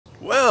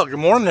Well, good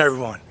morning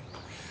everyone.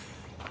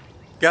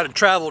 Got a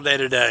travel day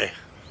today.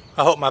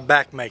 I hope my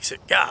back makes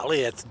it.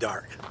 Golly, it's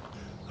dark.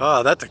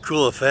 Oh, that's a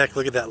cool effect.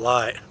 Look at that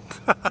light.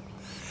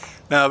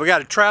 Now, we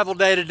got a travel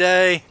day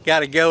today. Got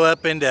to go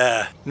up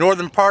into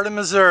northern part of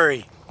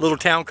Missouri. A little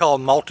town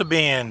called Malta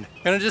Bend.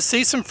 Gonna just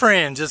see some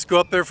friends. Just go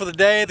up there for the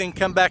day, then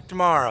come back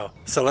tomorrow.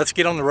 So let's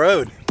get on the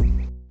road.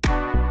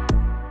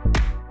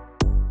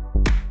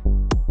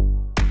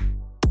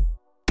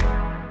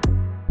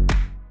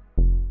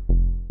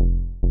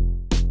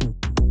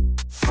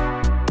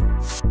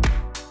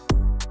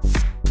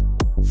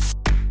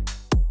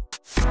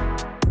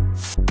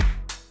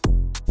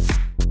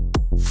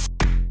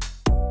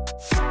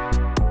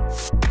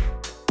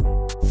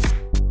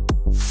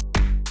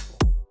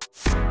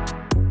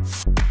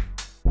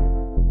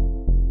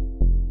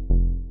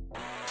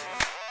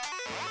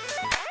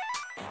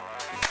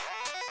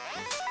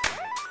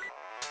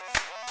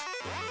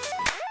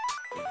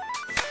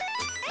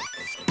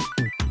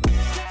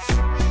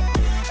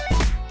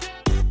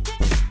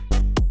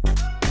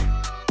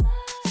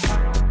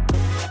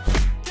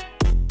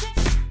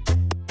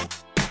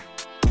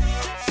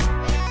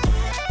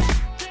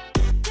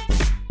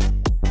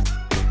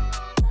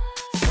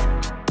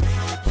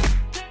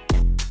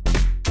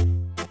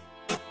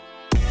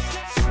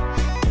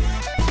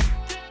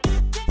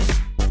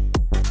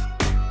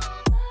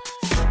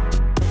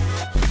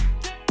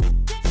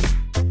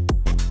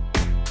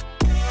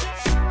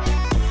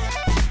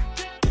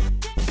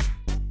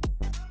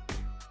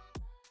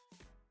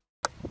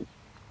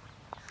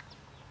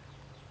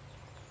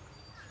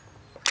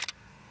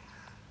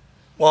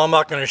 Well, I'm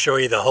not going to show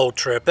you the whole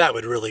trip. That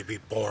would really be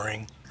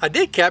boring. I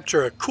did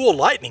capture a cool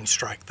lightning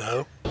strike,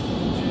 though.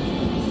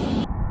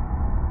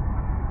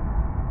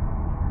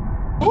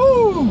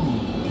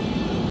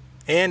 Woo!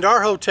 And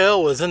our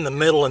hotel was in the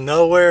middle of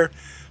nowhere,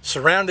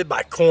 surrounded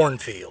by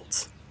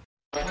cornfields.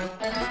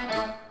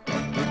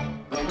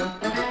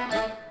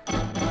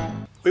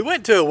 We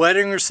went to a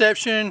wedding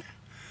reception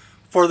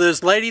for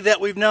this lady that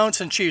we've known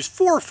since she was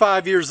 4 or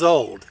 5 years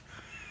old.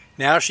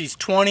 Now she's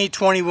 20,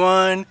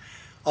 21.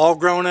 All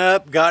grown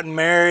up, gotten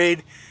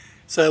married.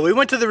 So we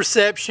went to the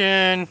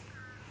reception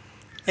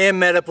and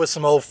met up with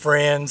some old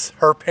friends,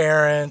 her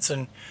parents,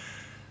 and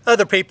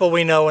other people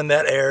we know in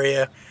that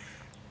area.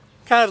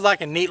 Kind of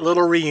like a neat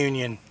little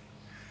reunion.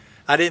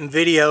 I didn't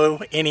video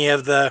any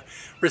of the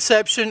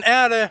reception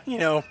out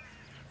of,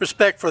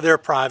 respect for their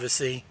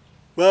privacy.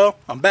 Well,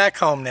 I'm back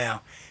home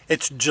now.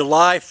 It's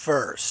July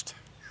 1st.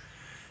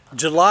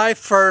 July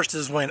 1st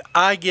is when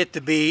I get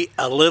to be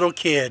a little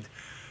kid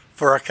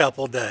for a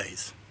couple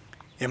days.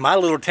 In my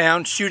little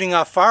town, shooting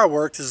off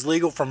fireworks is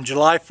legal from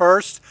July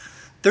 1st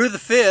through the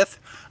 5th,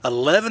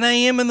 11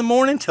 a.m. in the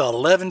morning till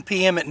 11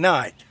 p.m. at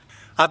night.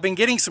 I've been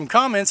getting some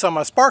comments on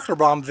my sparkler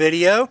bomb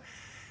video,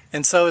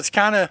 and so it's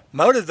kind of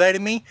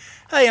motivated me.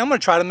 Hey, I'm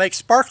going to try to make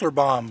sparkler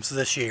bombs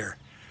this year.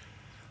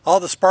 All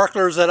the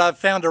sparklers that I've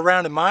found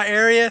around in my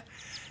area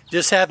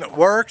just haven't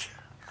worked,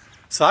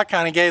 so I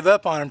kind of gave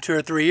up on them 2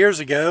 or 3 years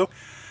ago.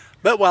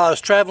 But while I was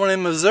traveling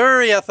in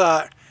Missouri, I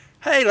thought,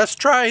 hey, let's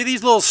try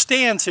these little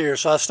stands here.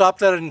 So I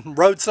stopped at a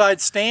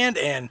roadside stand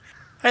and,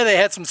 hey, they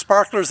had some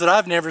sparklers that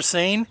I've never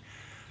seen.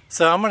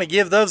 So I'm going to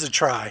give those a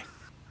try.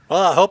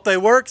 Well, I hope they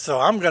work, so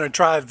I'm going to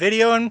try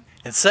videoing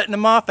and setting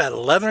them off at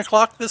 11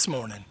 o'clock this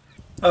morning.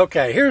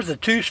 Okay, here's the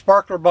 2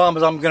 sparkler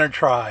bombs I'm going to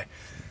try.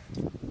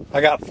 I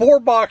got 4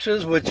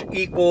 boxes, which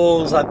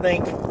equals, I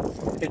think,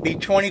 it'd be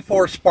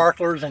 24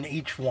 sparklers in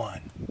each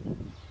one.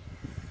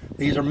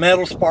 These are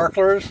metal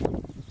sparklers.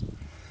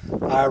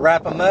 I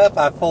wrap them up,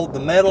 I fold the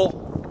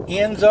metal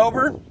ends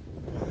over,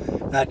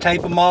 and I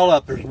tape them all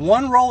up. There's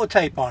 1 roll of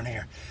tape on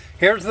here.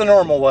 Here's the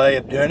normal way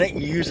of doing it.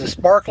 You use a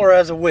sparkler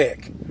as a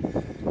wick.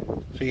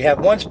 So you have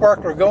 1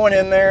 sparkler going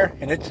in there,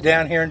 and it's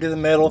down here into the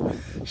middle.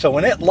 So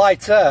when it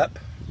lights up,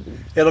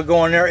 it'll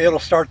go in there, it'll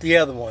start the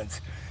other ones.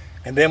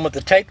 And then with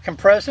the tape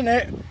compressing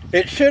it,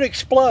 it should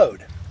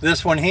explode.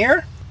 This one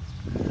here,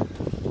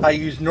 I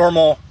use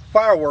normal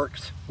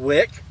fireworks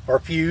wick or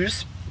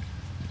fuse,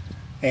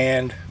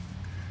 and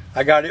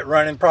I got it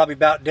running probably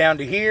about down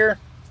to here.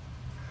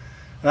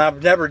 And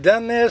I've never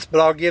done this, but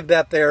I'll give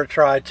that there a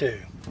try too.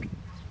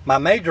 My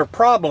major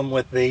problem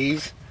with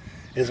these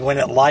is when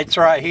it lights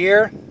right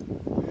here,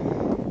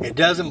 it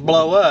doesn't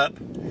blow up.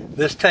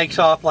 This takes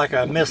off like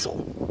a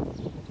missile.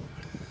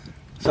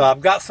 So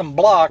I've got some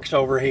blocks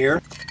over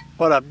here.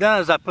 What I've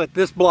done is I put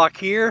this block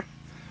here.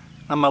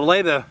 I'm gonna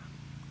lay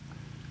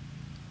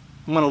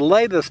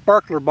the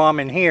sparkler bomb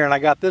in here, and I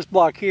got this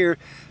block here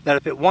that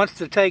if it wants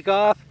to take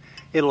off,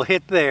 it'll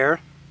hit there.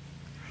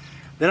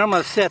 Then I'm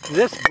going to set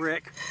this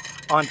brick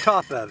on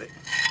top of it.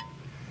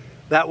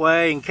 That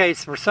way, in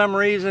case for some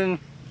reason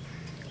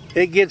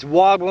it gets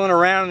wobbling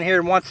around in here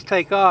and wants to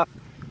take off,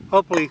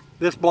 hopefully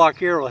this block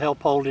here will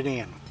help hold it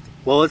in.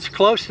 Well, it's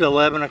close to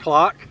 11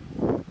 o'clock,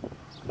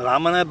 but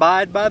I'm going to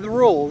abide by the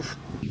rules.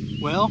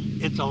 Well,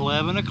 it's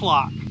 11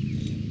 o'clock.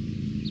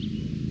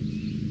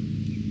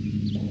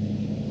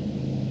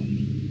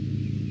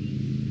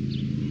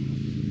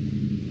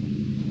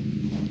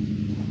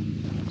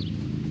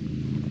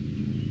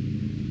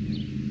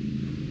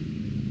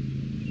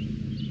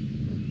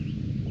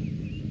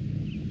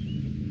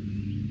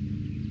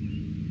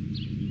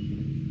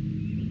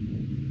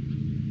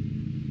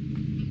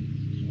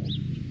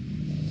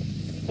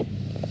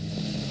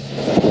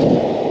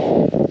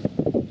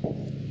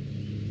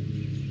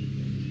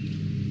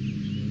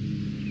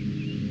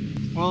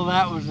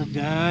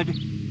 dud.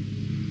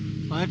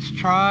 Let's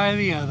try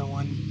the other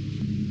one.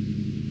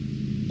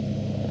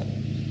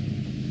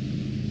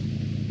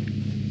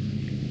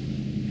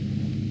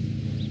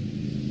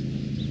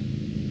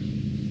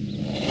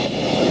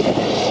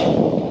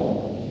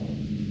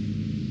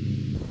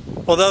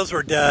 Well, those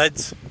were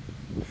duds.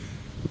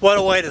 What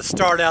a way to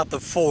start out the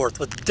 4th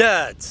with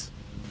duds.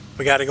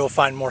 We got to go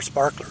find more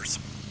sparklers.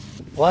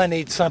 Well, I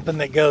need something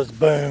that goes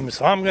boom,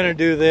 so I'm going to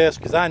do this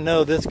because I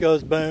know this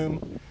goes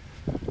boom.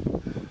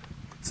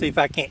 See if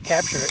I can't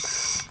capture it.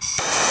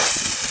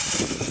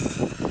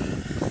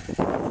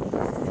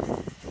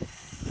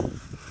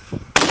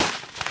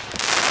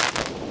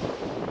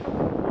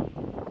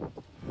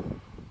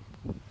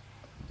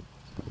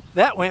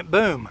 That went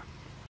boom.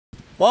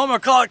 Well, I'm going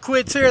to call it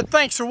quits here.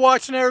 Thanks for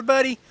watching,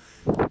 everybody.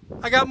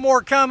 I got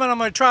more coming. I'm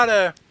going to try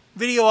to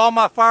video all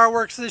my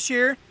fireworks this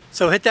year.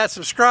 So hit that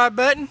subscribe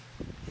button,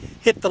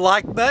 hit the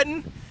like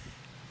button,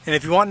 and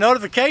if you want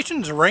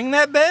notifications, ring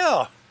that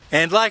bell.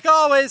 And like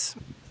always,